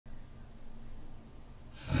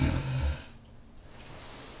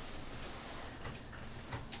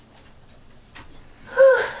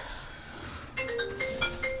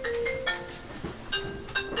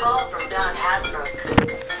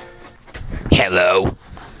Hello?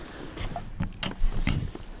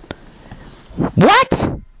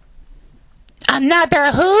 What?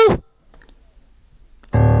 Another who?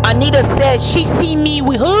 Anita said she seen me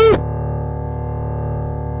with who?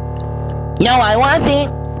 No, I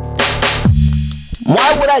wasn't.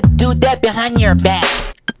 Why would I do that behind your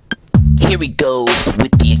back? Here he goes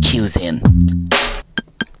with the Accusin.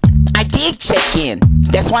 I did check in.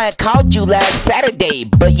 That's why I called you last Saturday,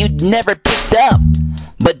 but you never picked up.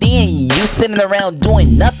 But then you sitting around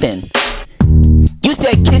doing nothing. You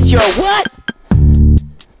said kiss your what?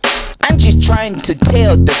 I'm just trying to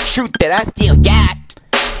tell the truth that I still got.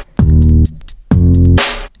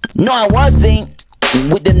 No, I wasn't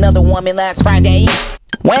with another woman last Friday.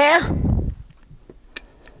 Where?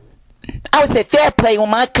 I was at Fairplay with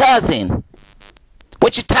my cousin.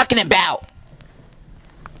 What you talking about?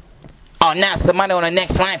 Oh, now somebody on the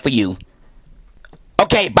next line for you.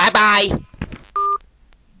 Okay, bye-bye.